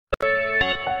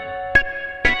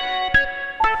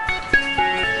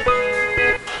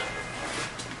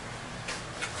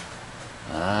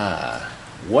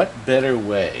what better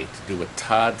way to do a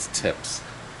Todd's Tips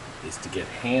is to get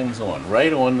hands-on,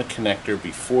 right on the connector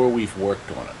before we've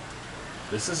worked on it.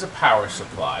 This is a power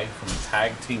supply from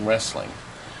Tag Team Wrestling,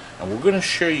 and we're going to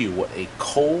show you what a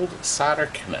cold solder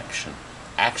connection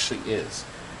actually is.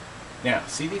 Now,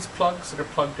 see these plugs that are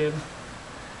plugged in?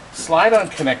 Slide-on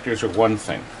connectors are one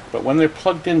thing, but when they're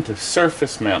plugged into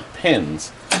surface mount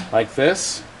pins like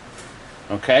this,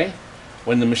 okay,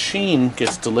 when the machine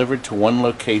gets delivered to one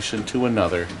location to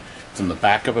another, it's in the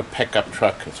back of a pickup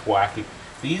truck, it's wacky.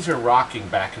 These are rocking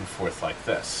back and forth like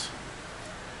this.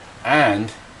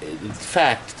 And it, in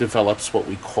fact, develops what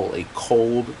we call a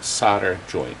cold solder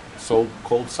joint. So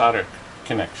cold solder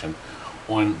connection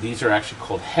on, these are actually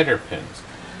called header pins.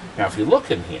 Now if you look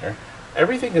in here,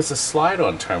 everything is a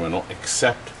slide-on terminal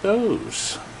except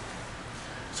those.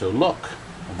 So look,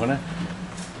 I'm gonna,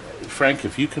 Frank,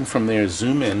 if you can from there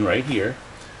zoom in right here,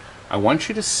 I want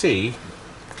you to see,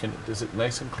 is it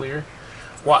nice and clear?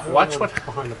 Watch what,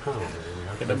 behind the panel.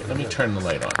 let me turn the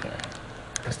light on here,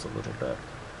 just a little bit.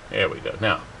 There we go.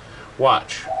 Now,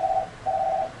 watch.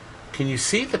 Can you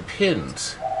see the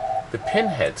pins, the pin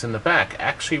heads in the back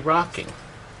actually rocking?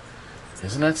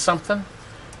 Isn't that something?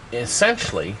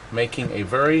 Essentially making a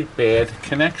very bad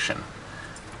connection.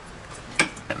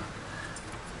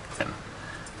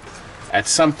 At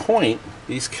some point,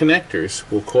 these connectors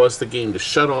will cause the game to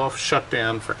shut off, shut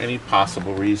down for any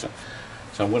possible reason.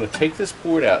 So I'm going to take this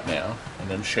board out now and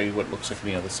then show you what it looks like on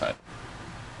the other side.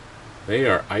 They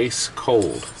are ice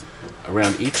cold.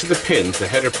 Around each of the pins, the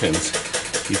header pins,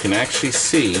 you can actually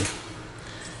see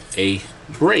a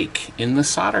break in the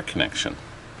solder connection.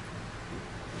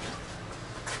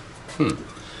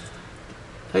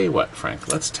 Tell you what,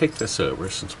 Frank, let's take this over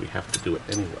since we have to do it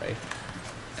anyway,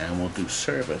 and we'll do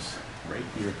service right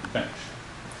here at the bench.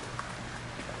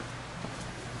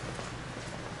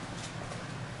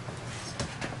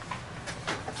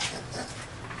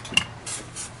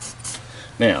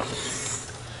 Now,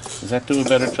 does that do a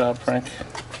better job, Frank?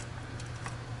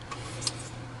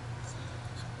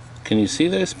 Can you see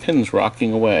those pins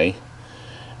rocking away?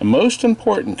 And most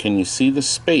important, can you see the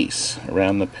space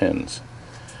around the pins?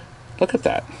 Look at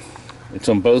that. It's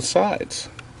on both sides.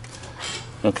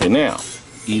 Okay, now,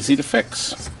 easy to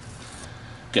fix.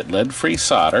 Get lead-free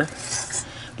solder.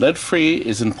 Lead-free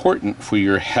is important for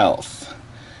your health.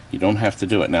 You don't have to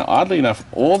do it. Now, oddly enough,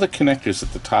 all the connectors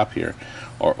at the top here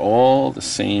are all the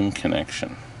same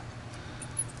connection.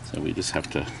 So we just have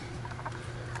to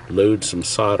load some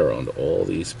solder onto all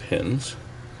these pins,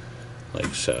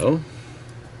 like so.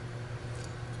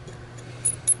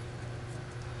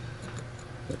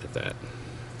 Look at that.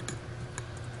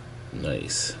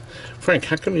 Nice. Frank,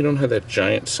 how come you don't have that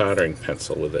giant soldering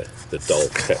pencil with the dull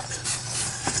tip?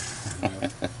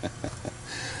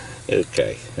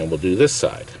 Okay, and we'll do this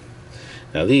side.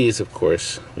 Now these, of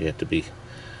course, we have to be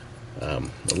a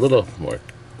little more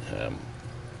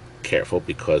careful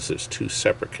because there's two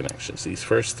separate connections. These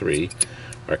first three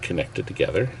are connected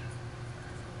together.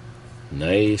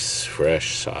 Nice,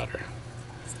 fresh solder.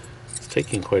 It's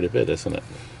taking quite a bit, isn't it?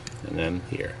 And then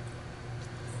here.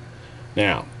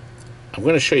 Now, I'm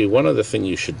going to show you one other thing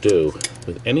you should do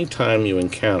with any time you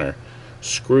encounter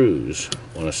screws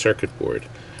on a circuit board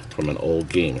from an old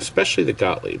game, especially the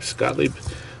Gottliebs. Gottlieb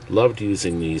loved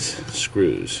using these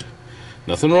screws.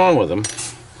 Nothing wrong with them,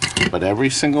 but every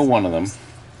single one of them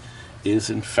is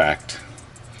in fact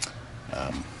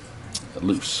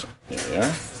loose. There we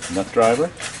are. Nut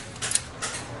driver.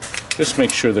 Just make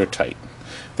sure they're tight.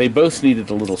 They both needed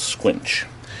a little squinch.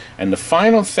 And the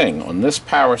final thing on this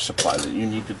power supply that you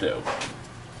need to do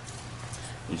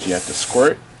is you have to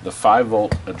squirt the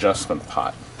 5-volt adjustment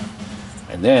pot.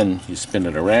 And then you spin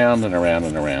it around and around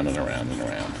and around and around and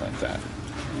around like that.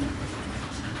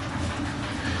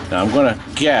 Now I'm going to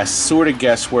guess, sort of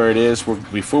guess where it is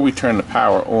before we turn the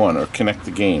power on or connect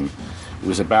the game. It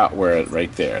was about where it,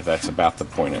 right there. That's about the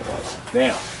point it was.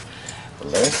 Now, the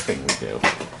last thing we do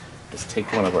is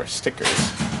take one of our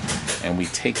stickers and we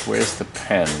take, where's the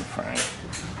pen, Frank?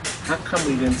 How come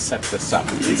we didn't set this up?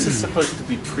 This is supposed to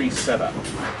be pre-set up.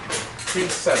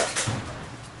 Pre-set up.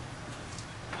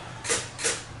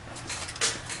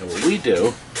 And what we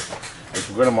do is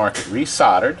we're going to mark it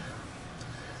resoldered,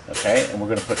 okay, and we're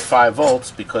going to put 5 volts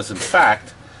because in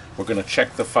fact we're going to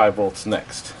check the 5 volts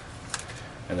next.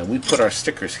 And then we put our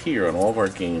stickers here on all of our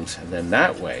games, and then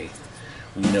that way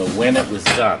we know when it was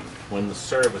done, when the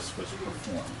service was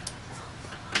performed.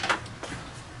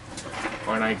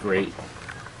 Aren't I great?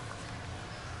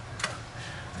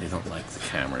 They don't like the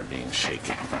camera being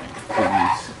shaken, Frank.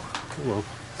 Please. Well,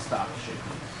 Stop shaking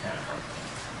the camera.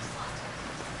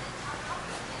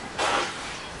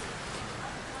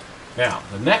 Now,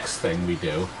 the next thing we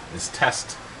do is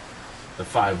test the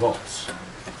 5 volts.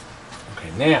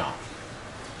 Okay, now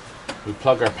we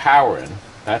plug our power in.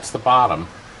 That's the bottom,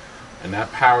 and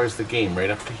that powers the game right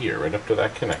up to here, right up to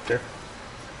that connector.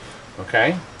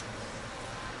 Okay?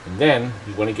 And then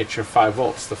you want to get your 5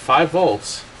 volts. The 5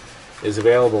 volts is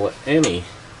available at any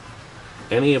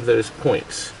of those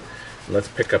points. And let's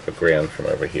pick up a ground from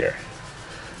over here.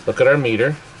 Look at our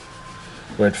meter.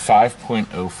 We're at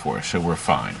 5.04, so we're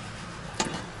fine.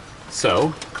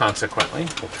 So, consequently,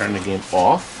 we'll turn the game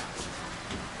off.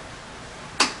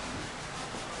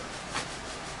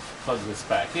 Plug this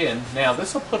back in. Now,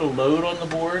 this will put a load on the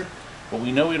board, but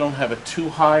we know we don't have it too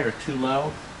high or too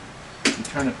low. We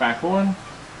turn it back on.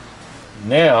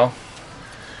 Now,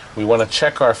 we want to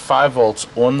check our 5 volts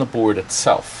on the board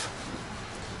itself.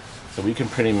 So we can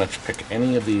pretty much pick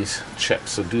any of these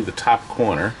chips. So do the top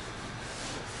corner.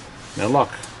 Now look,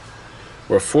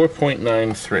 we're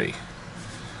 4.93.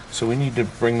 So we need to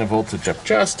bring the voltage up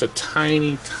just a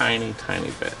tiny, tiny,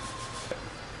 tiny bit.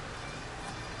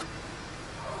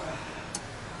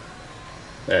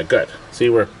 There, good. See,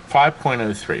 we're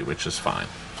 5.03, which is fine.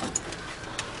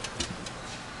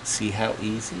 See how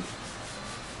easy?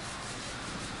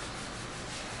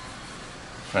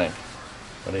 Frank,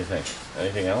 what do you think?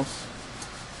 Anything else?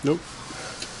 Nope.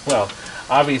 Well,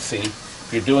 obviously, if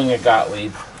you're doing a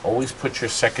Gottlieb, always put your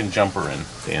second jumper in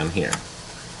down here.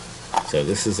 So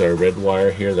this is our red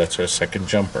wire here, that's our second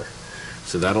jumper.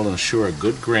 So that'll ensure a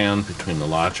good ground between the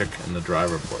logic and the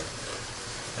driver board.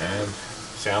 And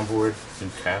soundboard, new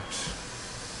caps.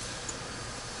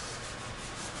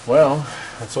 Well,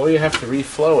 that's all you have to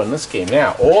reflow in this game.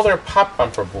 Now, all their pop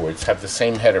bumper boards have the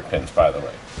same header pins, by the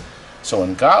way. So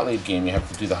in Gottlieb game, you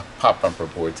have to do the pop bumper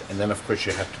boards, and then of course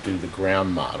you have to do the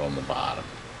ground mod on the bottom.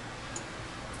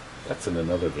 That's in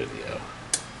another video.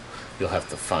 You'll have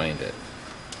to find it.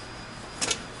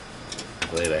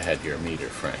 Glad I had your meter,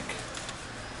 Frank.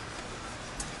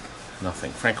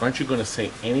 Nothing. Frank, aren't you going to say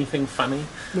anything funny?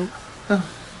 Nope. Well,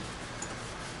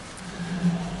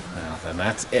 then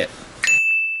that's it.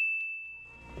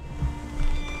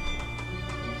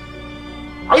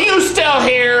 Are you still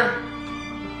here?